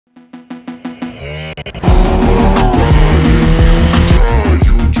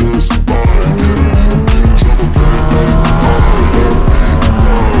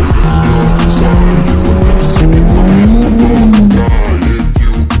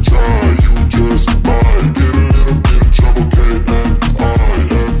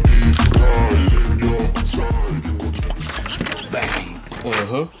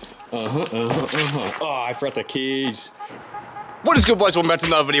forgot the keys. What is good, boys? Welcome back to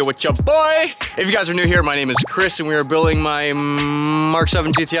another video with your boy. If you guys are new here, my name is Chris and we are building my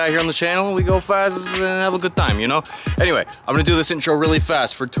Mk7 Gti here on the channel. We go fast and have a good time, you know? Anyway, I'm gonna do this intro really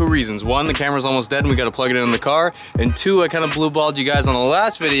fast for two reasons. One, the camera's almost dead and we gotta plug it in the car. And two, I kind of blue-balled you guys on the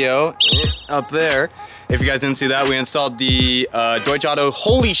last video up there. If you guys didn't see that, we installed the Deutsche Auto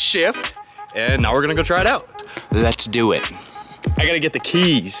Holy shift and now we're gonna go try it out. Let's do it. I gotta get the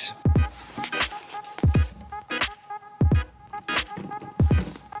keys.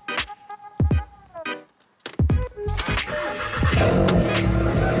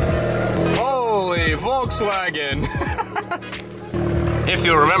 Volkswagen. If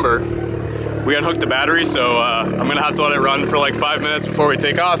you'll remember, we unhooked the battery, so I'm gonna have to let it run for like 5 minutes before we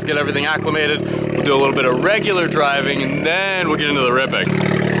take off, get everything acclimated. We'll do a little bit of regular driving and then we'll get into the ripping.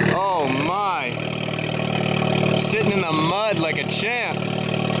 Oh my. Sitting in the mud like a champ.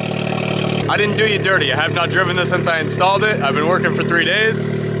 I didn't do you dirty. I have not driven this since I installed it. I've been working for 3 days,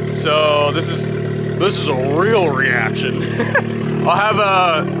 so this is a real reaction. I'll have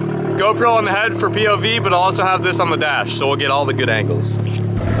a GoPro on the head for POV, but I'll also have this on the dash, so we'll get all the good angles.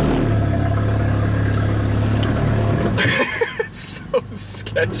 It's so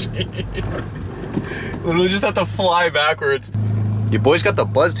sketchy. Literally just have to fly backwards. Your boy's got the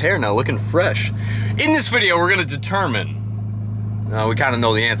buzzed hair now, looking fresh. In this video, we're gonna determine, we kind of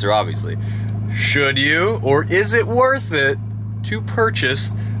know the answer, obviously. Should you, or is it worth it to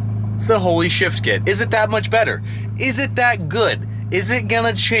purchase the Holy Shift Kit? Is it that much better? Is it that good? Is it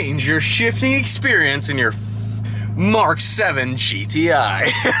gonna change your shifting experience in your Mk7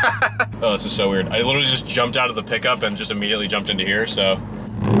 Gti? Oh, this is so weird. I literally just jumped out of the pickup and just immediately jumped into here, so.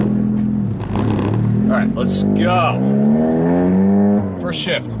 All right, let's go. First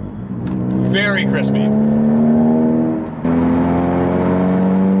shift, very crispy.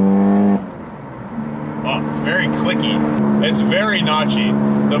 Oh, it's very clicky. It's very notchy.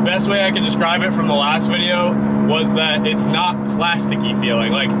 The best way I could describe it from the last video was that it's not plasticky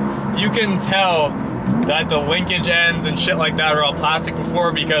feeling. Like, you can tell that the linkage ends and shit like that are all plastic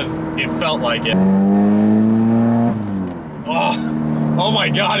before because it felt like it. Oh my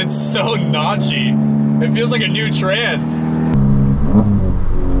God, it's so notchy. It feels like a new trans.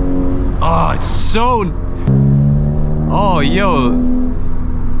 Oh, it's so... Oh, yo.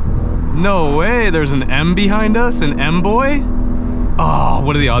 No way, there's an M behind us, an M-boy? Oh,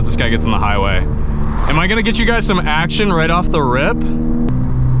 what are the odds this guy gets on the highway? Am I gonna get you guys some action right off the rip?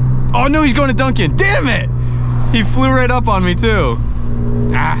 Oh no, he's going to Duncan. Damn it! He flew right up on me too.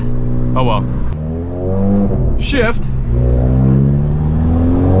 Ah, oh well. Shift.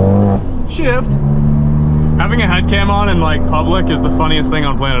 Shift. Having a head cam on in like public is the funniest thing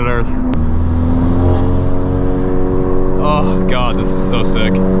on planet Earth. Oh God, this is so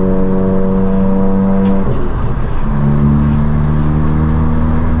sick.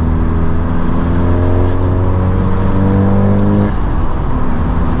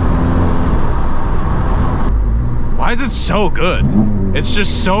 Why is it so good? It's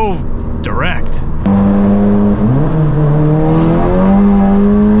just so direct.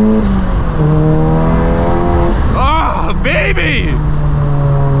 Ah, baby!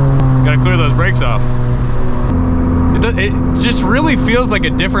 Gotta clear those brakes off. It just really feels like a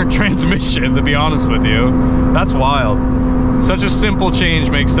different transmission, to be honest with you. That's wild. Such a simple change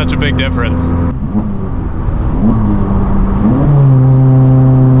makes such a big difference.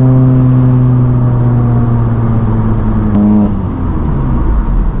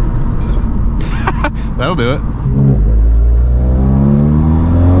 That'll do it.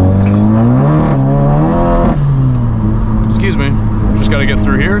 Excuse me. Just gotta get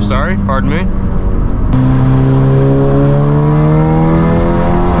through here. Sorry. Pardon me.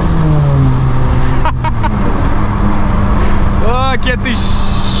 Oh, I can't see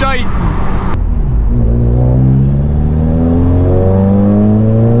shite.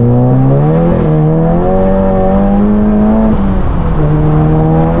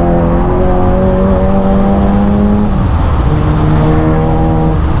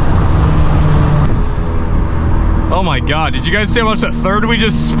 Oh my God, did you guys see how much that third we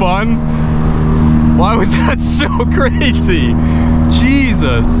just spun? Why was that so crazy?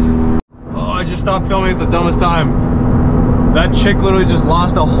 Jesus. Oh, I just stopped filming at the dumbest time. That chick literally just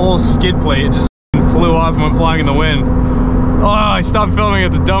lost a whole skid plate. It just flew off and went flying in the wind. Oh, I stopped filming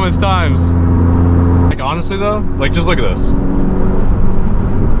at the dumbest times. Like honestly though, like just look at this.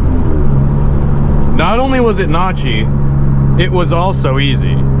 Not only was it notchy, it was also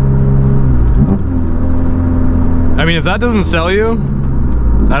easy. I mean, if that doesn't sell you,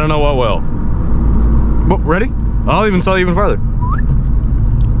 I don't know what will. Ready? I'll even sell you even farther.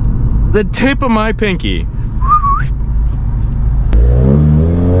 the tip of my pinky.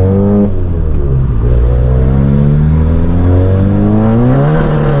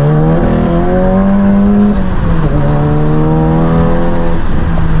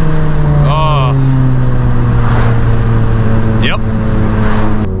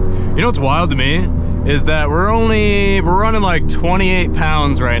 You know what's wild to me is that we're running like 28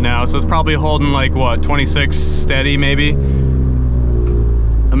 pounds right now, so it's probably holding like what, 26 steady maybe.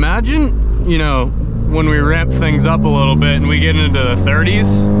 Imagine, you know, when we ramp things up a little bit and we get into the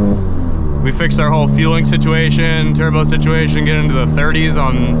 30s, we fix our whole fueling situation, turbo situation, get into the 30s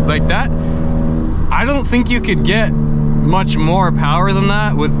on like that. I don't think you could get much more power than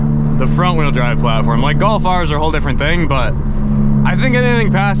that with the front wheel drive platform. Like Golf Rs are a whole different thing, but I think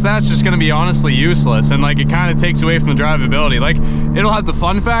anything past that's just gonna be honestly useless, and like it kind of takes away from the drivability. Like it'll have the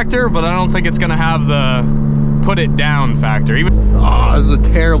fun factor, but I don't think it's gonna have the put it down factor. Even oh, this is a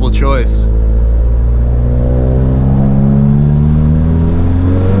terrible choice.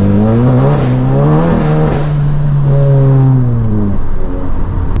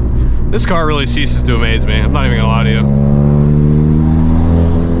 This car really ceases to amaze me. I'm not even gonna lie to you.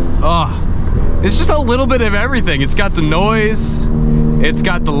 Oh. It's just a little bit of everything. It's got the noise, it's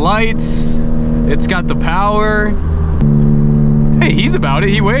got the lights, it's got the power. Hey, he's about it,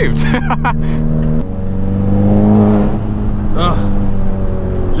 he waved.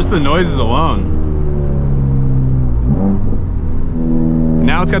 Just the noises alone.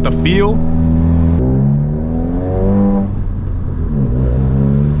 Now it's got the feel.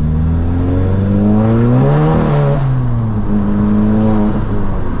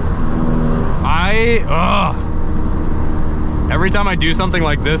 Every time I do something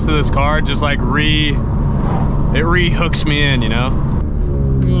like this to this car, it just like re-hooks me in, you know?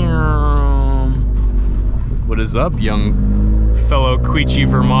 What is up, young fellow Queechy,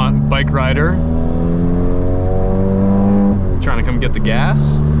 Vermont bike rider? Trying to come get the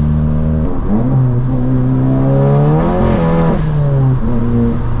gas?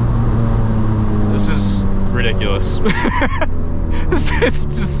 This is ridiculous. It's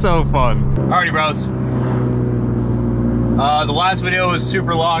just so fun. Alrighty, bros. The last video was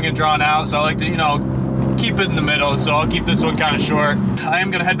super long and drawn out, so I like to, you know, keep it in the middle, so I'll keep this one kind of short. I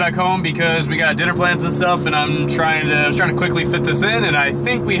am gonna head back home because we got dinner plans and stuff, and I was trying to quickly fit this in, and I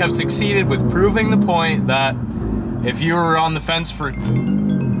think we have succeeded with proving the point that if you were on the fence for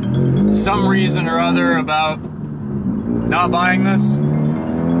some reason or other about not buying this,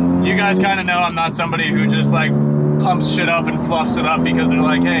 you guys kind of know I'm not somebody who just like pumps shit up and fluffs it up because they're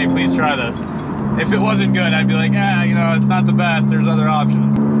like, hey, please try this. If it wasn't good, I'd be like, ah, you know, it's not the best, there's other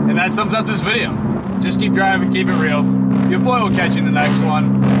options. And that sums up this video. Just keep driving, keep it real. Your boy will catch you in the next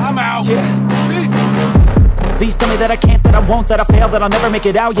one. I'm out. Yeah. Peace. Please tell me that I can't, that I won't, that I fail, that I'll never make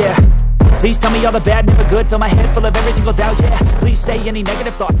it out, yeah. Please tell me all the bad, never good, fill my head full of every single doubt, yeah. Please say any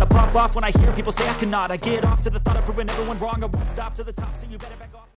negative thoughts, I pop off when I hear people say I cannot. I get off to the thought of proving everyone wrong, I won't stop to the top, so you better back off.